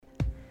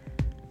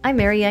I'm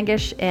Mary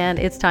Engish, and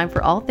it's time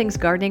for All Things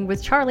Gardening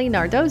with Charlie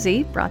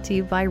Nardozzi, brought to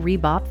you by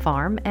Rebop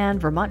Farm and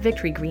Vermont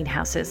Victory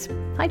Greenhouses.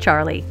 Hi,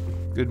 Charlie.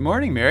 Good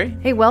morning, Mary.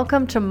 Hey,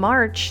 welcome to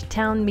March.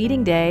 Town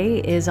Meeting Day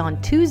is on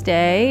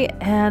Tuesday,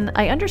 and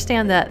I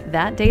understand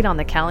that date on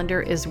the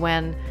calendar is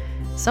when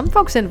some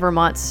folks in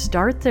Vermont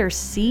start their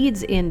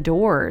seeds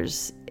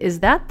indoors.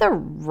 Is that the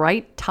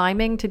right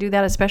timing to do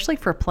that, especially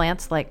for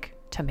plants like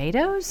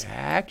tomatoes?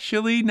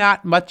 Actually,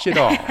 not much at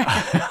all.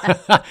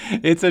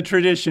 It's a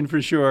tradition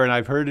for sure, and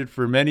I've heard it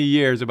for many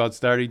years about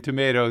starting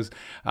tomatoes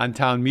on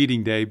Town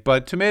Meeting Day,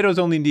 but tomatoes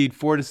only need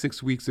 4 to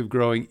 6 weeks of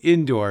growing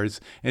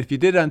indoors, and if you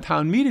did it on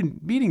Town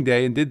Meeting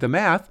Day and did the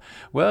math,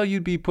 well,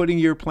 you'd be putting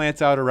your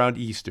plants out around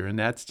Easter, and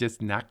that's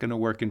just not going to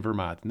work in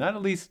Vermont, not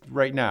at least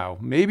right now.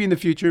 Maybe in the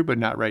future, but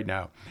not right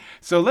now.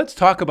 So let's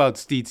talk about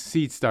seed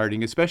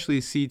starting,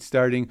 especially seed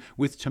starting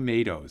with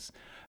tomatoes.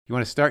 You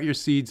want to start your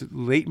seeds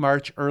late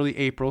March, early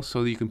April,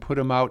 so that you can put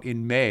them out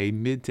in May,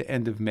 mid to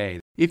end of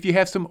May. If you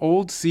have some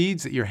old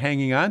seeds that you're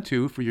hanging on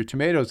to for your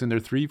tomatoes and they're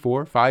 3,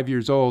 4, 5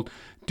 years old,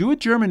 do a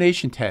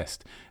germination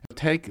test.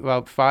 Take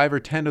about 5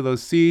 or 10 of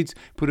those seeds,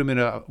 put them in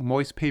a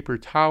moist paper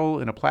towel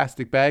in a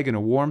plastic bag in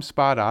a warm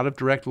spot out of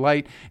direct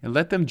light, and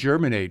let them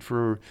germinate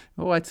for,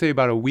 I'd say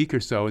about a week or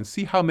so, and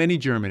see how many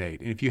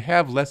germinate. And if you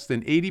have less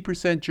than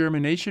 80%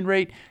 germination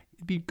rate,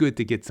 it'd be good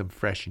to get some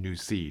fresh new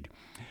seed.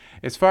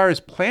 As far as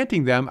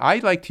planting them, I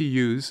like to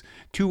use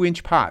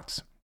 2-inch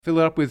pots. Fill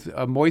it up with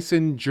a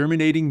moistened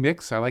germinating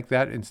mix. I like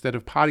that instead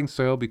of potting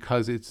soil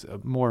because it's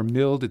more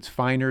milled, it's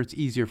finer, it's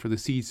easier for the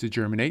seeds to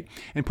germinate.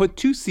 And put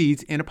 2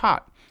 seeds in a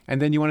pot.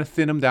 And then you want to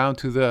thin them down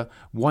to the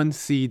 1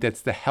 seed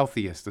that's the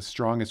healthiest, the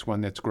strongest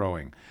one that's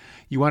growing.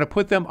 You want to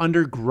put them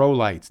under grow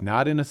lights,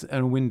 not in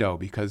a window,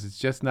 because it's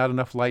just not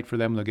enough light for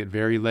them. They'll get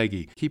very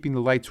leggy. Keeping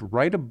the lights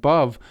right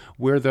above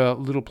where the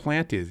little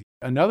plant is.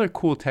 Another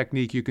cool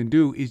technique you can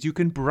do is you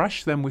can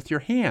brush them with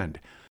your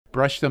hand.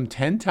 Brush them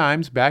 10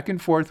 times back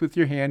and forth with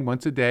your hand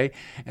once a day,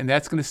 and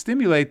that's going to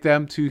stimulate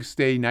them to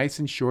stay nice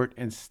and short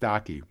and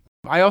stocky.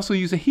 I also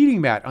use a heating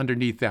mat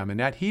underneath them, and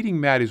that heating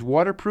mat is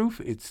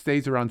waterproof. It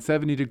stays around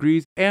 70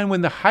 degrees. And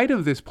when the height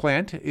of this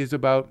plant is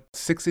about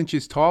 6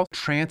 inches tall,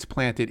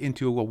 transplant it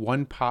into a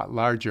 1 pot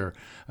larger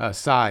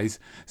size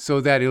so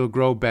that it'll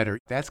grow better.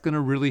 That's going to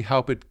really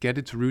help it get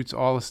its roots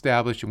all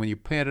established. And when you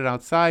plant it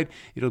outside,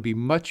 it'll be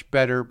much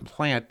better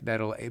plant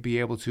that'll be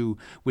able to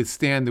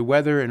withstand the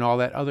weather and all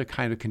that other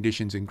kind of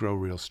conditions and grow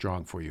real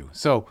strong for you.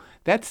 So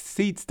that's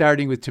seed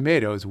starting with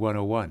tomatoes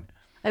 101.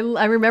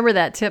 I remember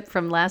that tip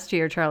from last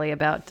year, Charlie,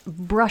 about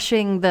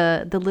brushing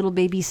the little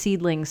baby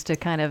seedlings to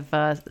kind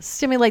of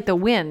stimulate the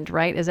wind,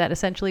 right? Is that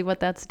essentially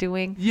what that's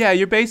doing? Yeah,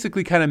 you're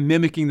basically kind of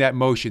mimicking that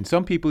motion.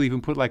 Some people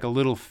even put like a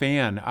little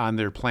fan on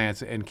their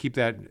plants and keep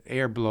that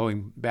air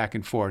blowing back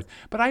and forth.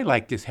 But I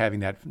like just having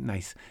that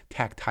nice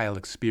tactile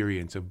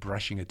experience of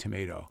brushing a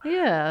tomato.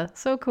 Yeah,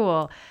 so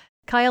cool.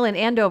 Kyle in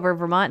Andover,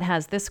 Vermont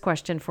has this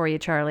question for you,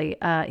 Charlie.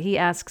 He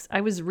asks,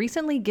 I was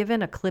recently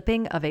given a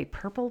clipping of a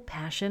purple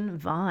passion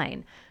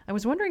vine. I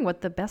was wondering what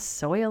the best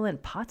soil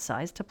and pot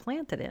size to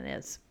plant it in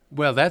is.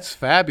 Well, that's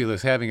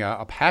fabulous, having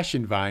a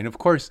passion vine. Of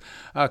course,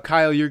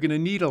 Kyle, you're going to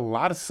need a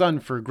lot of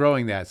sun for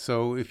growing that.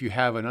 So if you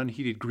have an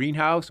unheated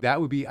greenhouse, that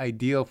would be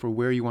ideal for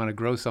where you want to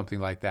grow something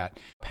like that.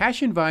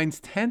 Passion vines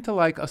tend to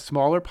like a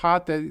smaller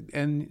pot,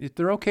 and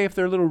they're okay if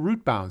they're a little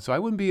root bound. So I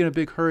wouldn't be in a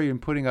big hurry and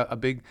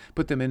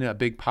put them in a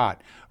big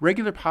pot.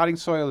 Regular potting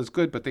soil is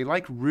good, but they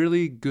like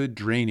really good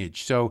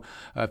drainage. So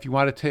if you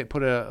want to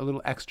put a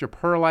little extra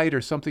perlite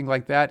or something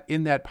like that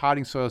in that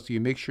potting soil, so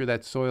you make sure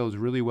that soil is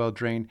really well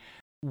drained.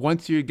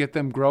 Once you get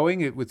them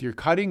growing with your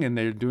cutting and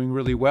they're doing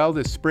really well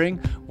this spring,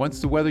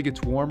 once the weather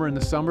gets warmer in the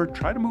summer,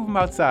 try to move them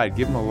outside.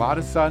 Give them a lot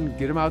of sun,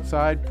 get them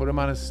outside, put them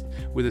on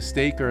with a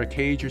stake or a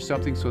cage or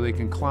something so they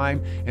can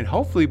climb. And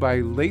hopefully by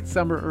late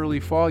summer, early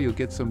fall, you'll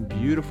get some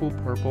beautiful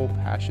purple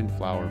passion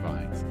flower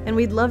vines. And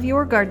we'd love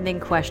your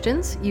gardening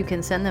questions. You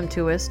can send them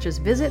to us.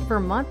 Just visit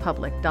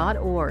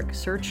vermontpublic.org,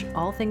 search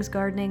All Things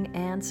Gardening,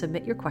 and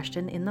submit your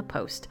question in the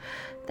post.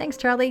 Thanks,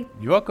 Charlie.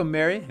 You're welcome,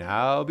 Mary.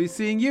 I'll be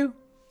seeing you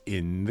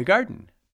in the garden.